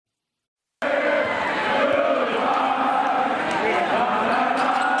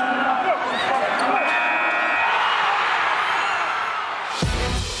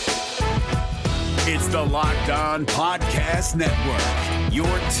Locked On Podcast Network,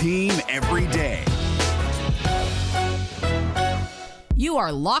 your team every day. You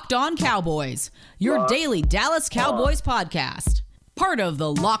are Locked On Cowboys, your daily Dallas Cowboys podcast. Part of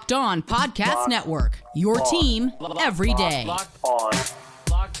the Locked On Podcast Network, your team every day. Locked on.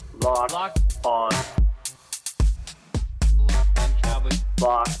 Locked on.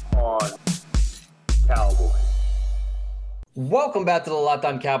 Locked on Cowboys. Welcome back to the Locked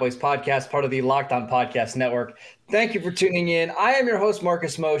On Cowboys podcast, part of the Locked On Podcast Network. Thank you for tuning in. I am your host,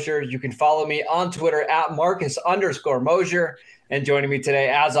 Marcus Mosher. You can follow me on Twitter at Marcus_Mosher. And joining me today,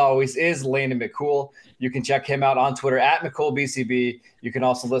 as always, is Landon McCool. You can check him out on Twitter at McCoolBCB. You can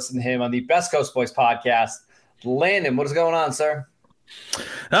also listen to him on the Best Coast Boys podcast. Landon, what is going on, sir?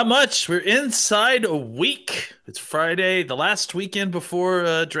 Not much. We're inside a week. It's Friday, the last weekend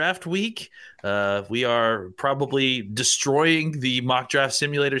before draft week. We are probably destroying the mock draft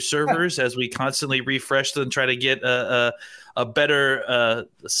simulator servers as we constantly refresh them, try to get a better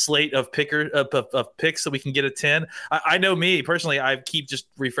slate of picks so we can get a 10. I know me personally, I keep just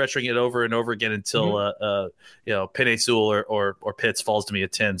refreshing it over and over again until Penei Sewell or Pitts falls to me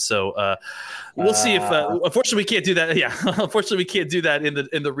at 10. So we'll see if unfortunately we can't do that. Yeah, unfortunately we can't do that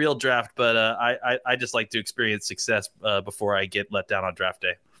in the real draft. But I just like to experience success before I get let down on draft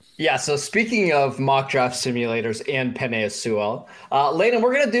day. Yeah, so speaking of mock draft simulators and Penei Sewell, Landon,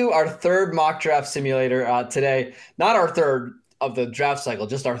 we're going to do our third mock draft simulator today. Not our third of the draft cycle,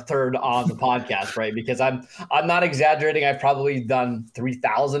 just our third on the podcast, right? Because I'm not exaggerating. I've probably done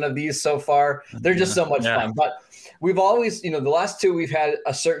 3,000 of these so far. They're just so much fun. But we've always, the last two, we've had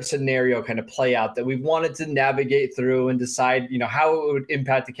a certain scenario kind of play out that we've wanted to navigate through and decide, how it would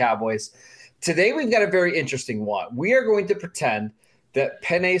impact the Cowboys. Today, we've got a very interesting one. We are going to pretend that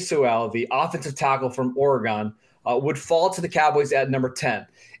Penei Sewell, the offensive tackle from Oregon, would fall to the Cowboys at number 10.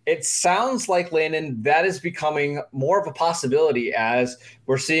 It sounds like, Landon, that is becoming more of a possibility as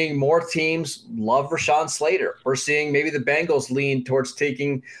we're seeing more teams love Rashawn Slater. We're seeing maybe the Bengals lean towards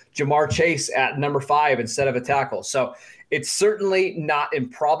taking Jamar Chase at number 5 instead of a tackle. So it's certainly not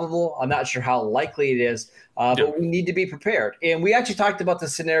improbable. I'm not sure how likely it is, but we need to be prepared. And we actually talked about the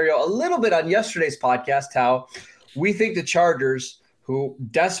scenario a little bit on yesterday's podcast, how we think the Chargers, who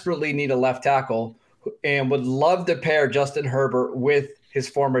desperately need a left tackle and would love to pair Justin Herbert with his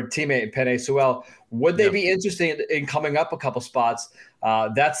former teammate Penei Sewell. Would they be interested in coming up a couple spots?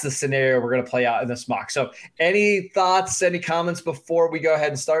 That's the scenario we're going to play out in this mock. So any thoughts, any comments before we go ahead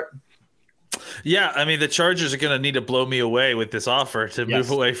and start? Yeah, I mean, the Chargers are going to need to blow me away with this offer to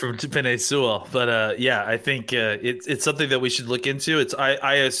move away from Penei Sewell. But, I think it's something that we should look into.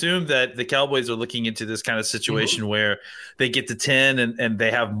 I assume that the Cowboys are looking into this kind of situation where they get to 10 and they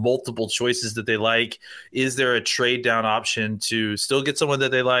have multiple choices that they like. Is there a trade down option to still get someone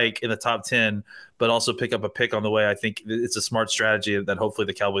that they like in the top 10, but also pick up a pick on the way? I think it's a smart strategy that hopefully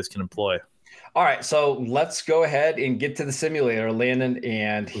the Cowboys can employ. All right, so let's go ahead and get to the simulator, Landon,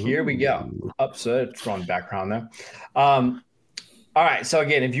 and here we go. So it's wrong background there. All right, so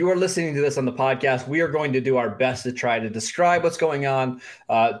again, if you are listening to this on the podcast, we are going to do our best to try to describe what's going on.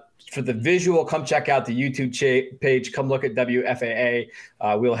 For the visual, come check out the YouTube page. Come look at WFAA.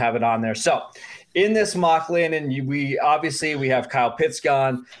 We'll have it on there. So in this mock, Landon, we have Kyle Pitts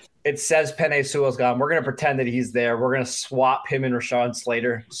gone. It says Penei Sewell's gone. We're going to pretend that he's there. We're going to swap him and Rashawn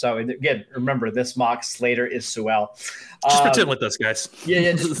Slater. So, again, remember, this mock Slater is Sewell. Just pretend with us, guys. Yeah.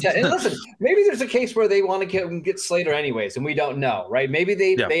 And listen, maybe there's a case where they want to get Slater anyways, and we don't know, right? Maybe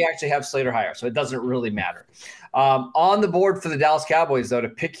they actually have Slater higher, so it doesn't really matter. On the board for the Dallas Cowboys, though, to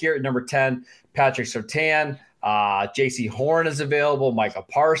pick here at number 10, Patrick Surtain, J.C. Horn is available, Micah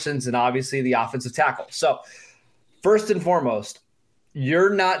Parsons, and obviously the offensive tackle. So, first and foremost,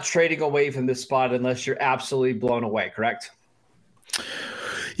 you're not trading away from this spot unless you're absolutely blown away, correct?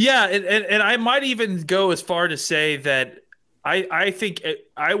 Yeah, and I might even go as far to say that I think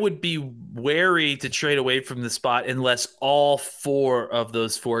I would be wary to trade away from the spot unless all 4 of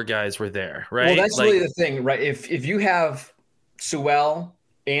those 4 guys were there, right? Well, that's really the thing, right? If you have Sewell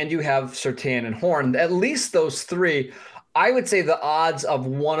and you have Surtain and Horn, at least those 3, I would say the odds of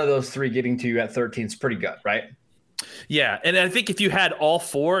one of those 3 getting to you at 13 is pretty good, right? Yeah, and I think if you had all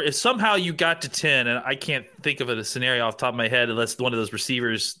 4, if somehow you got to 10, and I can't think of a scenario off the top of my head unless one of those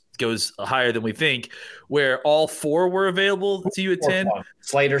receivers goes higher than we think, where all 4 were available to you at 10.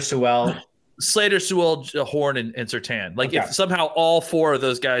 Slater, Sewell, Horn, and Surtain. If somehow all 4 of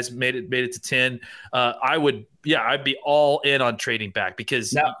those guys made it to 10, I'd be all in on trading back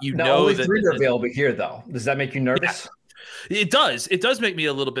because only 3 are available here, though. Does that make you nervous? It does. It does make me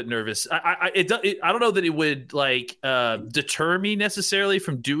a little bit nervous. I don't know that it would deter me necessarily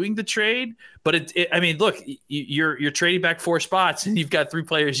from doing the trade, but I mean, look, you're trading back 4 spots and you've got 3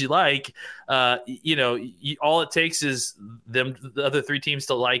 players you like. All it takes is the other 3 teams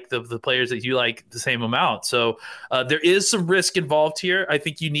to like the players that you like the same amount. So there is some risk involved here. I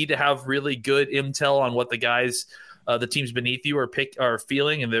think you need to have really good intel on what the guys. The teams beneath you are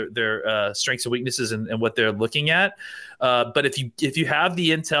feeling and their strengths and weaknesses and what they're looking at. But if you have the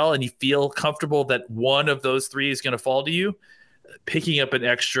intel and you feel comfortable that one of those 3 is going to fall to you, picking up an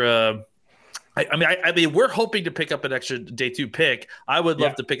extra. I mean, we're hoping to pick up an extra day 2 pick. I would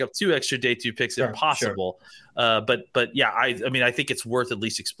love to pick up 2 extra day 2 picks if possible. Sure. But yeah, I think it's worth at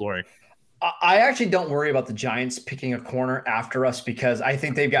least exploring. I actually don't worry about the Giants picking a corner after us because I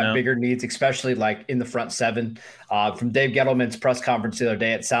think they've got bigger needs, especially like in the front 7. From Dave Gettleman's press conference the other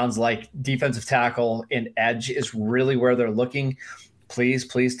day, it sounds like defensive tackle and edge is really where they're looking. Please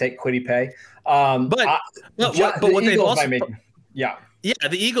take Kwity Paye. But what they've also the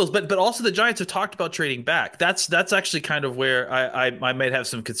Eagles, but also the Giants have talked about trading back. That's actually kind of where I might have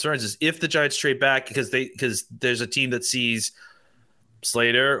some concerns is if the Giants trade back because there's a team that sees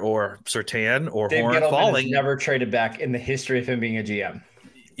Slater or Surtain or Dave Horn Gettleman falling. Has never traded back in the history of him being a GM.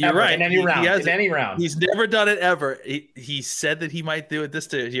 You're right. In any round. He's never done it ever. He said that he might do it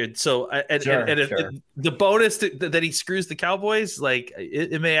this year. So if the bonus that he screws the Cowboys, like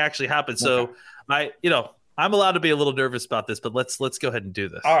it may actually happen. So I'm allowed to be a little nervous about this, but let's go ahead and do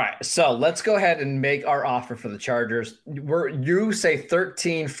this. All right. So let's go ahead and make our offer for the Chargers. You say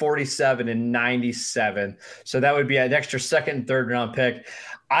 13, 47, and 97. So that would be an extra second and third round pick.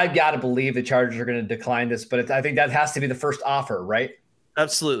 I've got to believe the Chargers are going to decline this, but I think that has to be the first offer, right?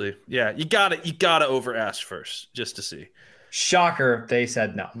 Absolutely. Yeah. You gotta over ask first just to see. Shocker. They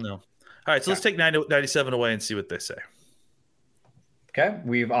said no. All right. So let's take 97 away and see what they say. Okay.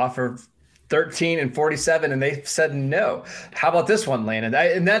 We've offered 13 and 47, and they said no. How about this one, Landon?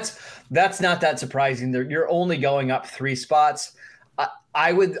 And that's not that surprising. You're only going up 3 spots.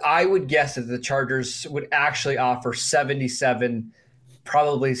 I would guess that the Chargers would actually offer 77,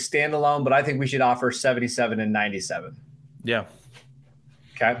 probably standalone, but I think we should offer 77 and 97. Yeah.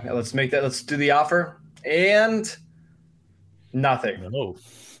 Okay, let's make that. Let's do the offer. And nothing. No. Do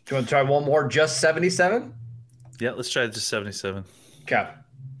you want to try one more, just 77? Yeah, let's try just 77. Okay.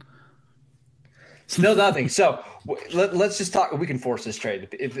 Still nothing. So let's just talk. We can force this trade.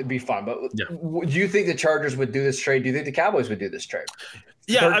 It'd be fun. But do you think the Chargers would do this trade? Do you think the Cowboys would do this trade?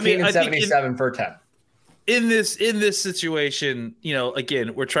 Yeah, I mean, I 77 for 10. In this situation,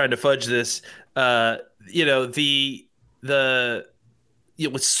 again, we're trying to fudge this. It's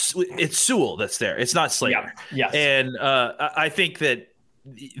Sewell that's there. It's not Slater. Yeah. Yes. And I think that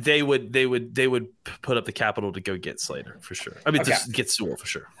they would put up the capital to go get Slater for sure. I mean, to get Sewell for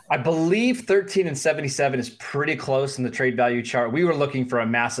sure. I believe 13 and 77 is pretty close in the trade value chart. We were looking for a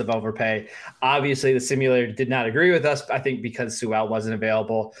massive overpay. Obviously, the simulator did not agree with us, I think because Sewell wasn't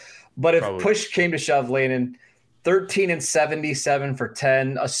available. But if push came to shove, Landon, 13 and 77 for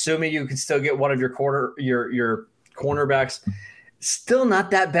 10, assuming you can still get one of your cornerbacks, still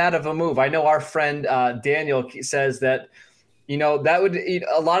not that bad of a move. I know our friend Daniel says that, that would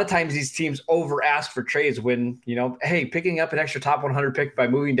a lot of times these teams over ask for trades when, hey, picking up an extra top 100 pick by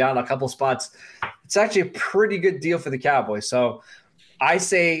moving down a couple spots, it's actually a pretty good deal for the Cowboys. So I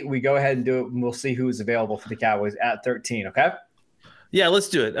say we go ahead and do it, and we'll see who is available for the Cowboys at 13. Okay. Yeah, let's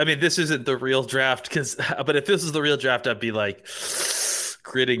do it. I mean, this isn't the real draft but if this is the real draft, I'd be like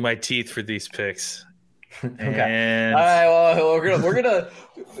gritting my teeth for these picks. Okay. And... All right. Well,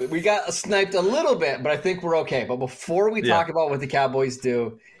 we got sniped a little bit, but I think we're okay. But before we talk about what the Cowboys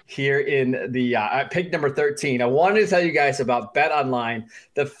do here in the pick number 13, I wanted to tell you guys about BetOnline,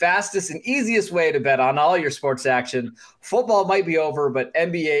 the fastest and easiest way to bet on all your sports action. Football might be over, but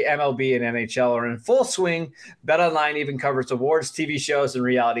NBA, MLB, and NHL are in full swing. BetOnline even covers awards, TV shows, and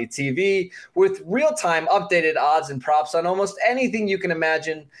reality TV with real-time updated odds and props on almost anything you can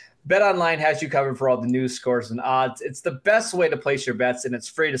imagine. BetOnline has you covered for all the news, scores, and odds. It's the best way to place your bets, and it's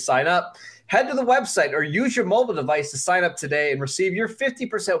free to sign up. Head to the website or use your mobile device to sign up today and receive your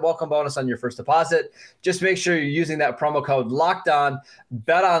 50% welcome bonus on your first deposit. Just make sure you're using that promo code LOCKEDON.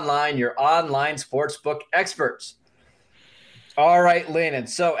 BetOnline, your online sportsbook experts. All right, Landon.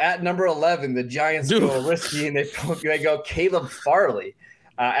 So at number 11, the Giants go risky, and they go Caleb Farley.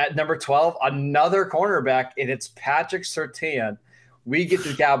 At number 12, another cornerback, and it's Patrick Surtain. We get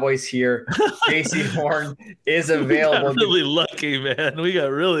the Cowboys here. J.C. Horn is available. We got really lucky, man. We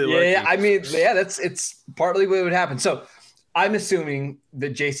got really lucky. Yeah, I mean, it's partly what would happen. So I'm assuming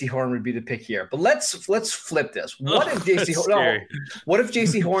that JC Horn would be the pick here, but let's flip this. What if JC Horn? No, what if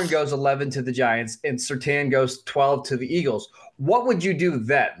JC Horn goes 11 to the Giants and Surtain goes 12 to the Eagles? What would you do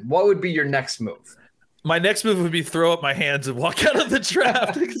then? What would be your next move? My next move would be throw up my hands and walk out of the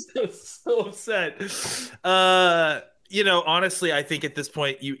draft because I'm so upset. Honestly, I think at this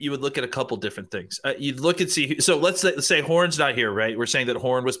point you would look at a couple different things. You'd look and see. So let's say Horn's not here, right? We're saying that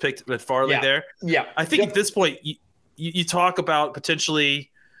Horn was picked with Farley there. Yeah. I think at this point you talk about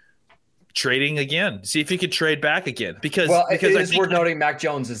potentially trading again. See if you could trade back again because it is worth noting Mac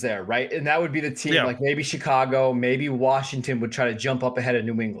Jones is there, right? And that would be the team. Like maybe Chicago, maybe Washington would try to jump up ahead of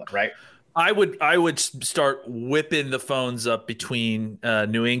New England, right? I would start whipping the phones up between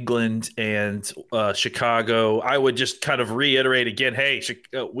New England and Chicago. I would just kind of reiterate again, hey,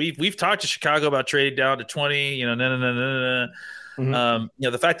 we've talked to Chicago about trading down to 20. No. Mm-hmm.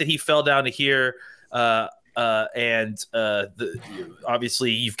 The fact that he fell down to here,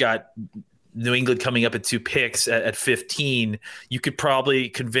 obviously you've got New England coming up at 2 picks at 15. You could probably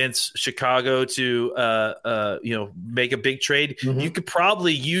convince Chicago to make a big trade. Mm-hmm. You could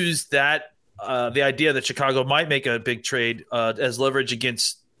probably use that the idea that Chicago might make a big trade as leverage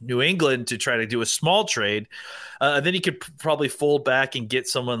against New England to try to do a small trade. Then you could probably fold back and get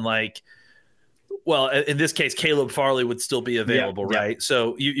someone like, well, in this case, Caleb Farley would still be available, right?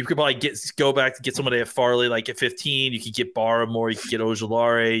 So you could probably go back to get somebody at Farley like at 15. You could get Barmore, you could get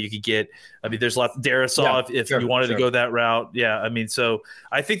Ojulari, you could get. I mean, there's lots of Darrisaw if you wanted to go that route. Yeah, I mean, so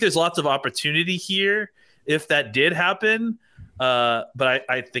I think there's lots of opportunity here if that did happen. But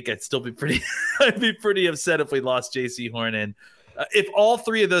I think I'd still be pretty. I'd be pretty upset if we lost JC Horn, and if all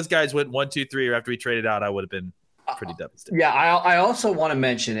 3 of those guys went 1, 2, 3, or after we traded out, I would have been pretty devastated. Yeah, I also want to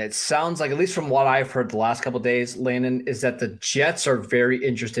mention, it sounds like, at least from what I've heard the last couple of days, Landon, is that the Jets are very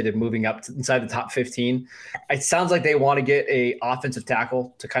interested in moving up inside the top 15. It sounds like they want to get a offensive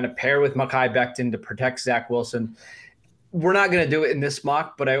tackle to kind of pair with Mekhi Becton to protect Zach Wilson. We're not going to do it in this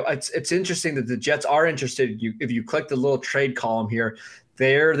mock, but it's interesting that the Jets are interested. If you click the little trade column here,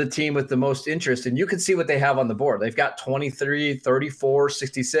 they're the team with the most interest, and you can see what they have on the board. They've got 23, 34,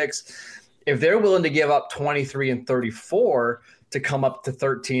 66. If they're willing to give up 23 and 34 to come up to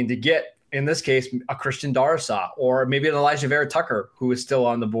 13 to get, in this case, a Christian Darrisaw or maybe an Elijah Vera Tucker who is still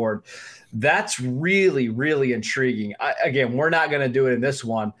on the board, that's really, really intriguing. Again, we're not going to do it in this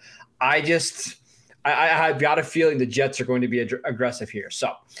one. I've got a feeling the Jets are going to be aggressive here.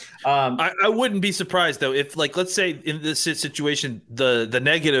 So I wouldn't be surprised, though, if, like, let's say in this situation, the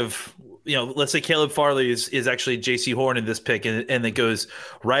negative – let's say Caleb Farley is actually JC Horn in this pick, and it goes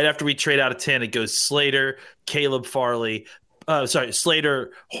right after we trade out of 10. It goes Slater, Caleb Farley,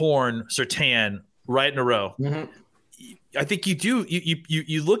 Slater, Horn, Surtain, right in a row. Mm-hmm. I think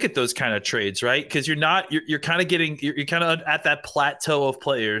you look at those kind of trades, right? Because you're kind of at that plateau of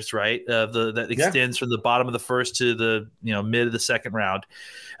players, right? That extends from the bottom of the first to the mid of the second round.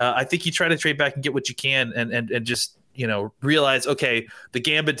 I think you try to trade back and get what you can, and just realize, okay, the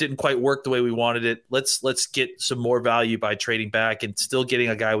gambit didn't quite work the way we wanted it. Let's get some more value by trading back and still getting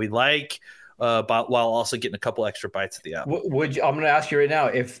a guy we like, but while also getting a couple extra bites at the apple. I'm going to ask you right now,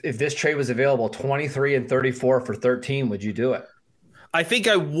 if this trade was available, 23 and 34 for 13, would you do it? I think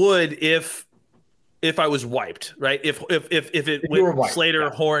I would if I was wiped, right? If it went wiped, Slater,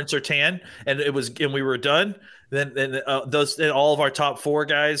 Horn, Surtain, and we were done, then all of our top 4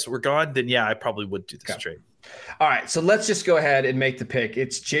 guys were gone, then yeah, I probably would do this trade. All right, so let's just go ahead and make the pick.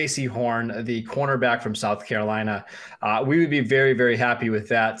 It's JC Horn, the cornerback from South Carolina. We would be very, very happy with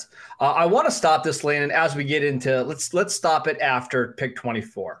that. I want to stop this, Landon, as we get into let's stop it after pick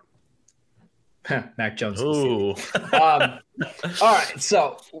 24. Mac Jones. Ooh. All right,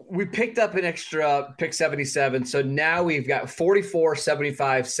 so we picked up an extra pick 77. So now we've got 44,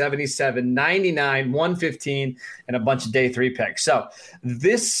 75, 77, 99, 115, and a bunch of day 3 picks. So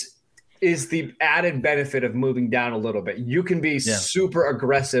this is the added benefit of moving down a little bit. You can be super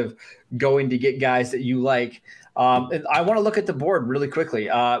aggressive going to get guys that you like. And I want to look at the board really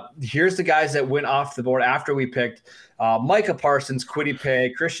quickly. Here's the guys that went off the board after we picked Micah Parsons, Kwity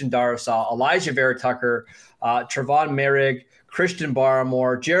Paye, Christian Darrisaw, Elijah Vera Tucker, Trevon Merrick, Christian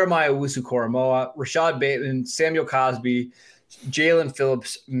Barmore, Jeremiah Owusu-Koramoah, Rashad Bateman, Samuel Cosby, Jalen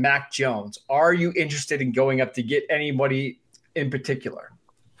Phillips, Mac Jones. Are you interested in going up to get anybody in particular?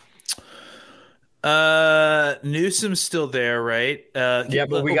 Newsom's still there, right?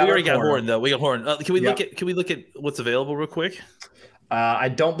 But we already got Horn though. We got Horn. Can we look at what's available real quick? I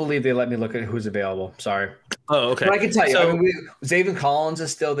don't believe they let me look at who's available. Sorry. Oh, okay. But I can tell you. Zaven Collins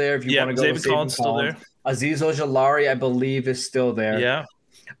is still there. If you want to go, Zaven Collins still there. Azeez Ojulari, I believe, is still there. Yeah.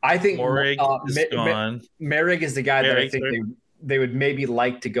 I think Moehrig is gone. Moehrig is the guy that I Moehrig, think they would maybe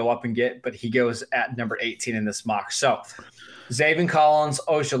like to go up and get, but he goes at number 18 in this mock. So Zaven Collins,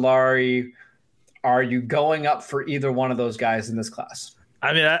 Ojulari, are you going up for either one of those guys in this class?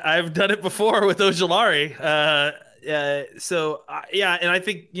 I mean, I've done it before with Ojulari. And I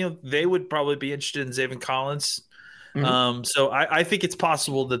think, they would probably be interested in Zaven Collins. Mm-hmm. So I think it's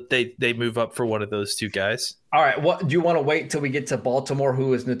possible that they move up for one of those two guys. All right. What do you want to wait till we get to Baltimore,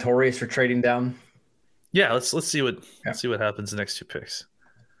 who is notorious for trading down? Yeah, let's see what happens the next two picks.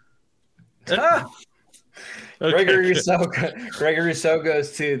 Okay. Gregory Rousseau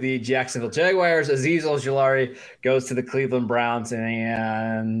goes to the Jacksonville Jaguars. Azeez Ojulari goes to the Cleveland Browns,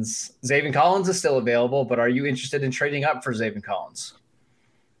 and Zaven Collins is still available. But are you interested in trading up for Zaven Collins?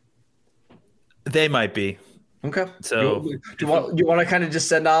 They might be. Okay. So do you want to kind of just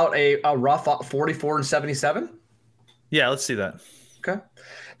send out a rough 44 and 77? Yeah, let's see that. Okay.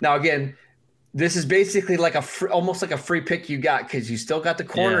 Now again, this is basically like almost like a free pick you got because you still got the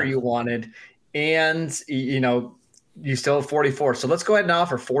corner you wanted, and you still have 44. So let's go ahead and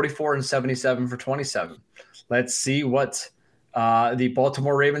offer 44 and 77 for 27. Let's see what the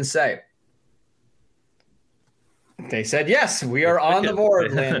Baltimore Ravens say. They said yes. We are on the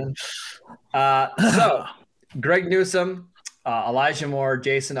board, Landon. So Greg Newsome, Elijah Moore,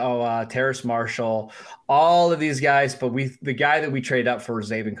 Jason Owa, Terrace Marshall, all of these guys, but the guy that we trade up for is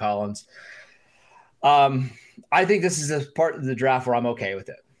Zaven Collins. I think this is a part of the draft where I'm okay with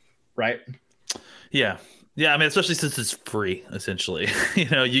it, right? Yeah. Yeah, I mean, especially since it's free, essentially.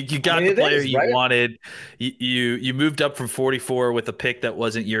 You got the player you wanted. You moved up from 44 with a pick that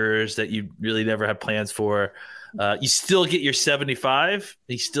wasn't yours, that you really never had plans for. You still get your 75.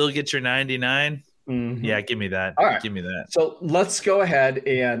 You still get your 99. Mm-hmm. Yeah, give me that. All right. Give me that. So let's go ahead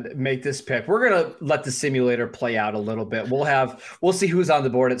and make this pick. We're gonna let the simulator play out a little bit. We'll see who's on the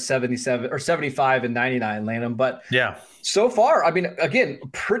board at 77 or 75 and 99, Landon. But yeah, so far, I mean, again,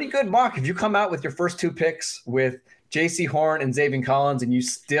 pretty good mock. If you come out with your first two picks with J.C. Horn and Zaven Collins, and you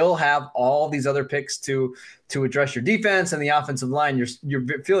still have all these other picks to address your defense and the offensive line, you're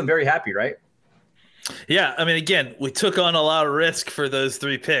feeling very happy, right? Yeah, I mean, again, we took on a lot of risk for those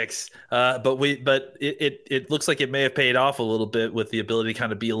three picks, but it looks like it may have paid off a little bit with the ability to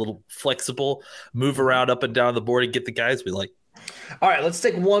kind of be a little flexible, move around up and down the board, and get the guys we like. All right, let's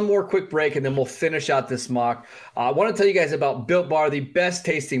take one more quick break, and then we'll finish out this mock. I want to tell you guys about Built Bar, the best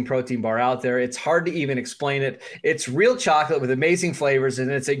tasting protein bar out there. It's hard to even explain it. It's real chocolate with amazing flavors, and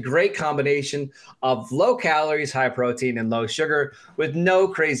it's a great combination of low calories, high protein, and low sugar with no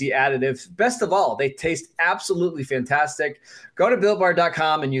crazy additives. Best of all, they taste absolutely fantastic. Go to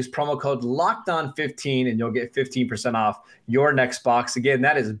BuiltBar.com and use promo code LOCKEDON15, and you'll get 15% off your next box. Again,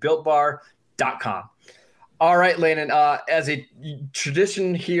 that is BuiltBar.com. All right, Landon, as a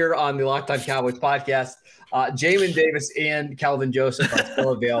tradition here on the Locked On Cowboys podcast, Jamin Davis and Calvin Joseph are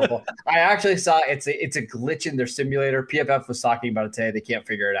still available. I actually saw it's a glitch in their simulator. PFF was talking about it today. They can't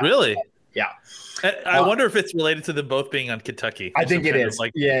figure it out. Really? Yeah. I wonder if it's related to them both being on Kentucky. I think it is.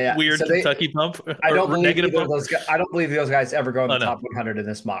 Weird so Kentucky bump. I don't believe those guys ever go in the top 100 in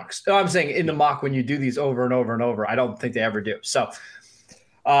this mock. So I'm saying in the mock, when you do these over and over and over, I don't think they ever do. So,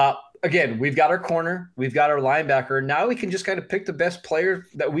 again, we've got our corner, we've got our linebacker. Now we can just kind of pick the best player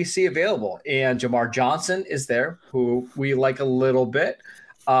that we see available. And Jamar Johnson is there, who we like a little bit.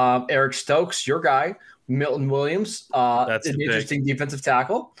 Eric Stokes, your guy. Milton Williams, That's an interesting defensive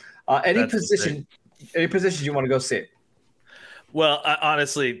tackle. Any positions you want to go see? Well,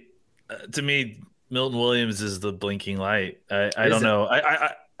 honestly, to me, Milton Williams is the blinking light. I don't know.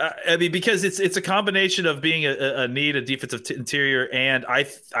 I mean, because it's a combination of being a defensive interior, and I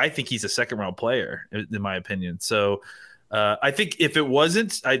think he's a second round player in my opinion. So I think if it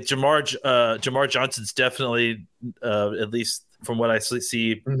wasn't, Jamar Johnson's definitely at least from what I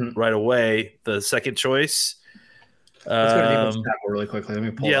see right away the second choice. Let's go to defensive tackle really quickly. Let me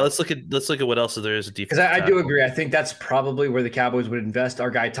pull. Yeah, let's look at what else there is a defense. Because I do agree. I think that's probably where the Cowboys would invest.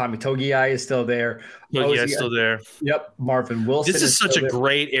 Our guy Tommy Togiai is still there. Togiai is still there. Yep. Marvin Wilson. This is such a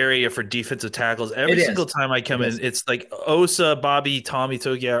great area for defensive tackles. Every single time I come in, it's like Osa, Bobby, Tommy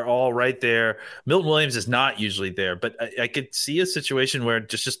Togiai are all right there. Milton Williams is not usually there, but I could see a situation where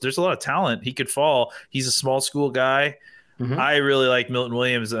just there's a lot of talent. He could fall. He's a small school guy. Mm-hmm. I really like Milton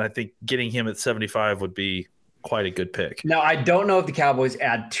Williams, and I think getting him at 75 would be quite a good pick. Now, I don't know if the Cowboys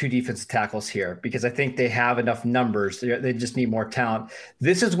add two defensive tackles here because I think they have enough numbers. They just need more talent.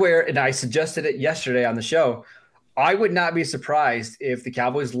 This is where, and I suggested it yesterday on the show, I would not be surprised if the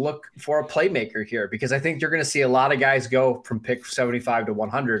Cowboys look for a playmaker here because I think you're going to see a lot of guys go from pick 75 to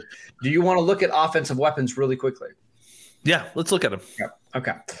 100. Do you want to look at offensive weapons really quickly? Yeah, let's look at him.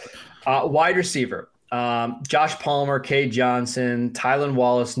 Okay. Wide receiver. Josh Palmer, Cade Johnson, Tylan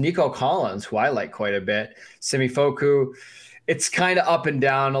Wallace, Nico Collins, who I like quite a bit, Simi Foku. It's kind of up and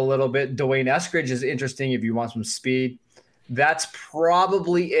down a little bit. Dwayne Eskridge is interesting if you want some speed. That's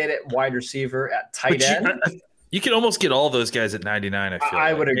probably it at wide receiver. At tight end, you can almost get all those guys at 99.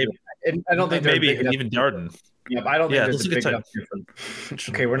 I would agree. I don't think maybe even Darden. Yep, I don't think there's a big enough difference.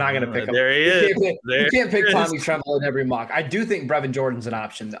 Okay, we're not going to pick him. There he is. You can't pick Tommy Tremble in every mock. I do think Brevin Jordan's an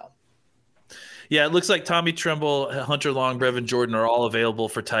option, though. Yeah, it looks like Tommy Tremble, Hunter Long, Brevin Jordan are all available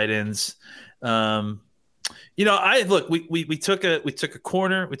for tight ends. We took a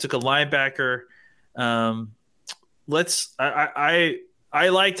corner, we took a linebacker. I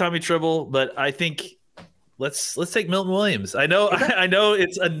like Tommy Tremble, but I think let's take Milton Williams. I know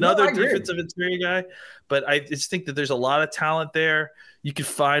it's another defensive interior guy, but I just think that there's a lot of talent there. You can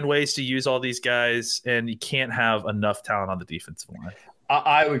find ways to use all these guys, and you can't have enough talent on the defensive line.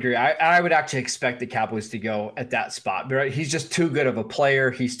 I would agree. I would actually expect the Cowboys to go at that spot. But he's just too good of a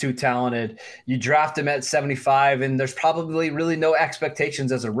player. He's too talented. You draft him at 75, and there's probably really no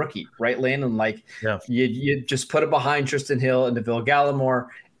expectations as a rookie, right, Landon? You just put it behind Tristan Hill and Deville Gallimore,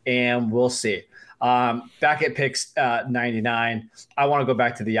 and we'll see. Back at picks 99, I want to go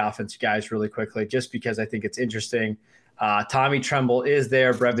back to the offense, guys, really quickly, just because I think it's interesting. Tommy Tremble is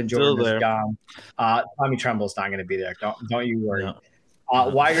there. Brevin Jordan is gone. Tommy Tremble's not going to be there. Don't you worry. No.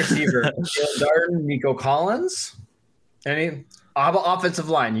 Wide receiver, Darden, Nico Collins. How about offensive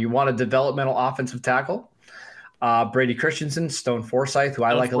line? You want a developmental offensive tackle? Brady Christensen, Stone Forsythe, who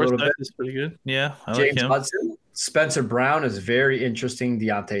I like a little bit. Is pretty good. Yeah, I James like him. Hudson, Spencer Brown is very interesting.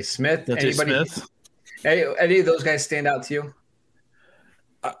 Deontay Smith. Smith. Any of those guys stand out to you?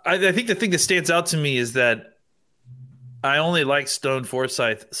 I think the thing that stands out to me is that I only like Stone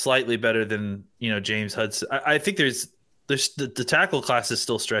Forsythe slightly better than James Hudson. I think there's the tackle class is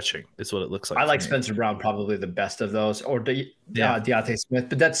still stretching. Is what it looks like. I like Spencer Brown probably the best of those, or Deontay Smith,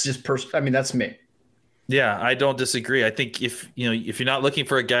 but that's just that's me. Yeah, I don't disagree. I think if you're not looking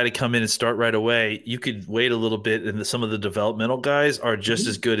for a guy to come in and start right away, you could wait a little bit, and some of the developmental guys are just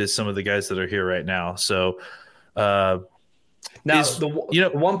as good as some of the guys that are here right now. So,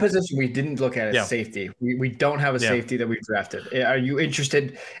 the one position we didn't look at is safety. We don't have a safety that we've drafted. Are you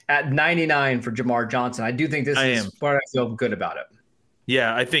interested at 99 for Jamar Johnson? I do think this is where I feel good about it.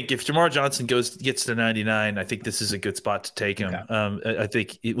 Yeah, I think if Jamar Johnson gets to 99, I think this is a good spot to take him. Okay. I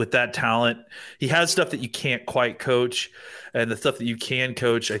think with that talent, he has stuff that you can't quite coach, and the stuff that you can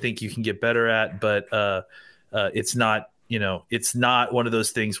coach, I think you can get better at. But it's not. It's not one of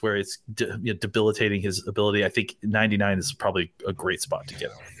those things where it's debilitating his ability. I think 99 is probably a great spot to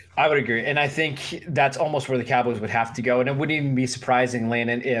get him. I would agree. And I think that's almost where the Cowboys would have to go. And it wouldn't even be surprising,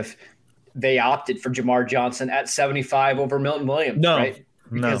 Landon, if they opted for Jamar Johnson at 75 over Milton Williams, right?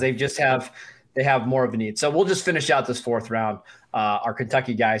 Because they have more of a need. So we'll just finish out this fourth round. Our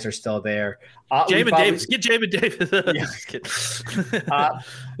Kentucky guys are still there. Jamin Davis. Get Jamin Davis.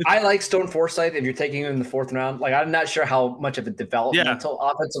 I like Stone Forsythe if you're taking him in the fourth round. I'm not sure how much of a developmental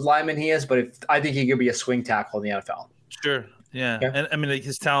offensive lineman he is, but I think he could be a swing tackle in the NFL. Sure. Yeah. Okay. And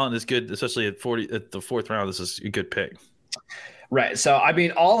his talent is good, especially at the fourth round. This is a good pick. Right. So,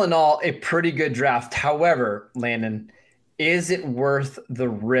 all in all, a pretty good draft. However, Landon, is it worth the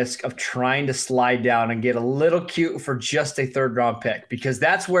risk of trying to slide down and get a little cute for just a third round pick? Because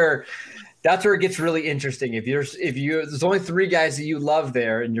that's where it gets really interesting. If there's only three guys that you love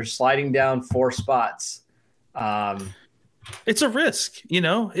there and you're sliding down 4 spots, it's a risk.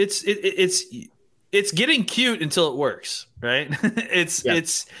 It's getting cute until it works, right? That's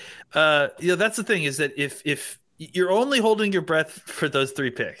the thing is that if you're only holding your breath for those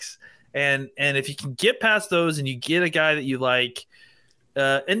 3 picks. And if you can get past those and you get a guy that you like,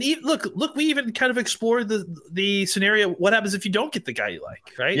 look, we even kind of explored the scenario. What happens if you don't get the guy you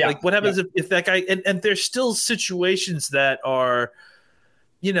like, right? Yeah. What happens if that guy and there's still situations that are,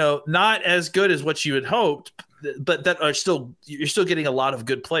 not as good as what you had hoped, but that are you're still getting a lot of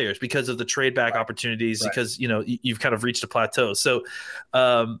good players because of the trade back opportunities, because you've kind of reached a plateau. So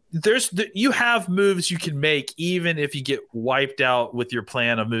you have moves you can make even if you get wiped out with your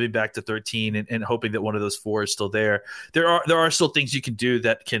plan of moving back to 13 and hoping that one of those 4 is still there. There are still things you can do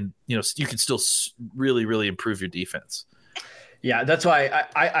that can you can still really, really improve your defense. Yeah, that's why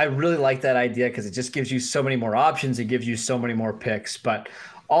I really like that idea, because it just gives you so many more options. It gives you so many more picks. But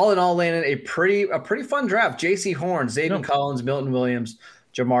all in all, Landon, a pretty fun draft. J.C. Horn, Zayden Collins, Milton Williams,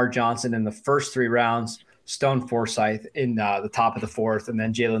 Jamar Johnson in the first 3 rounds, Stone Forsythe in the top of the 4th, and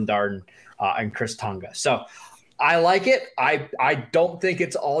then Jalen Darden and Chris Tunga. So I like it. I don't think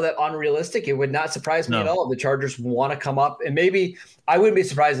it's all that unrealistic. It would not surprise me at all if the Chargers want to come up. And maybe I wouldn't be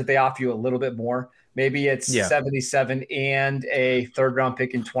surprised if they offer you a little bit more. Maybe it's 77 and a third-round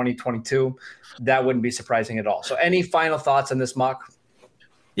pick in 2022. That wouldn't be surprising at all. So any final thoughts on this mock?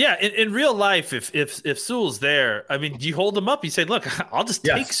 Yeah, in real life, if Sewell's there, I mean, you hold him up. You say, "Look, I'll just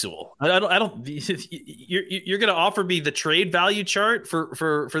take Sewell. I don't. You're going to offer me the trade value chart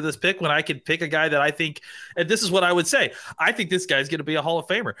for this pick when I could pick a guy that I think, and this is what I would say. I think this guy's going to be a Hall of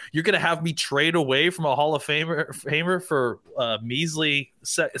Famer. You're going to have me trade away from a Hall of Famer for a measly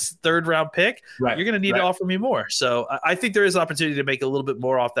third round pick. Right. You're going to need to offer me more. So I think there is opportunity to make a little bit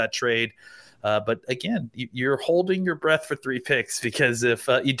more off that trade. But again, you're holding your breath for 3 picks because if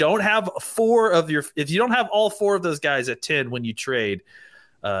you don't have if you don't have all 4 of those guys at 10 when you trade,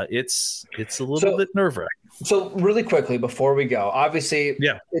 it's a little bit nerve-wracking. So really quickly before we go, obviously,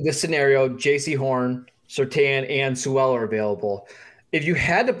 in this scenario, J.C. Horn, Surtain, and Sewell are available. If you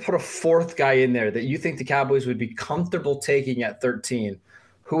had to put a 4th guy in there that you think the Cowboys would be comfortable taking at 13,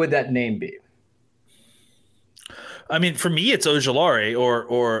 who would that name be? I mean, for me, it's Ojulari,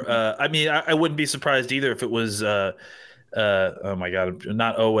 or I mean, I wouldn't be surprised either if it was, oh my God,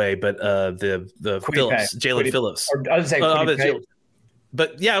 not Owe, but the Phillips, Jalen Phillips. I would say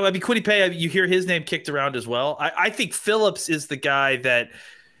but yeah, I mean, Kwity Paye, you hear his name kicked around as well. I think Phillips is the guy that,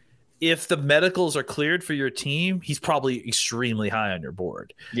 if the medicals are cleared for your team, he's probably extremely high on your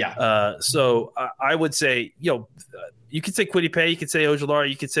board. Yeah. So I would say, you could say Kwity Paye, you could say Ojulari,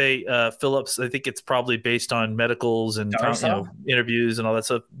 you could say Phillips. I think it's probably based on medicals and interviews and all that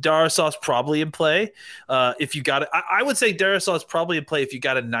stuff. Darrisaw's probably in play. If you got it, I would say Darrisaw's probably in play if you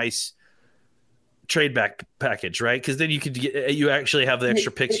got a nice trade back package, right? Because then you actually have the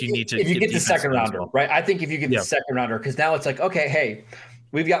extra picks you need to. If you get the second rounder, right? I think if you get the second rounder, because now it's like, okay, hey,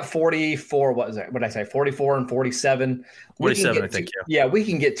 we've got 44. What is it? What did I say? 44 and 47. 47, I think. We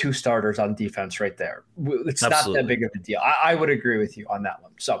can get 2 starters on defense right there. It's not that big of a deal. I would agree with you on that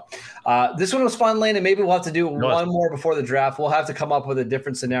one. So this one was fun, Lane, and maybe we'll have to do one more before the draft. We'll have to come up with a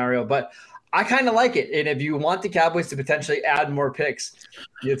different scenario, but I kind of like it. And if you want the Cowboys to potentially add more picks,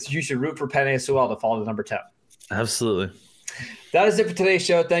 you should root for Penei Sewell to fall to number 10. Absolutely. That is it for today's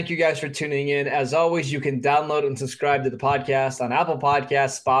show. Thank you guys for tuning in. As always, you can download and subscribe to the podcast on Apple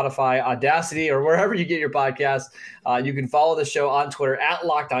Podcasts, Spotify, Audacity, or wherever you get your podcasts. You can follow the show on Twitter at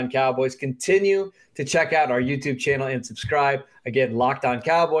Locked On Cowboys. Continue to check out our YouTube channel and subscribe. Again, Locked On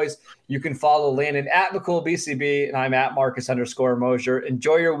Cowboys. You can follow Landon at McCoolBCB, and I'm at Marcus_Mosher.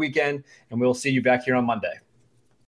 Enjoy your weekend, and we'll see you back here on Monday.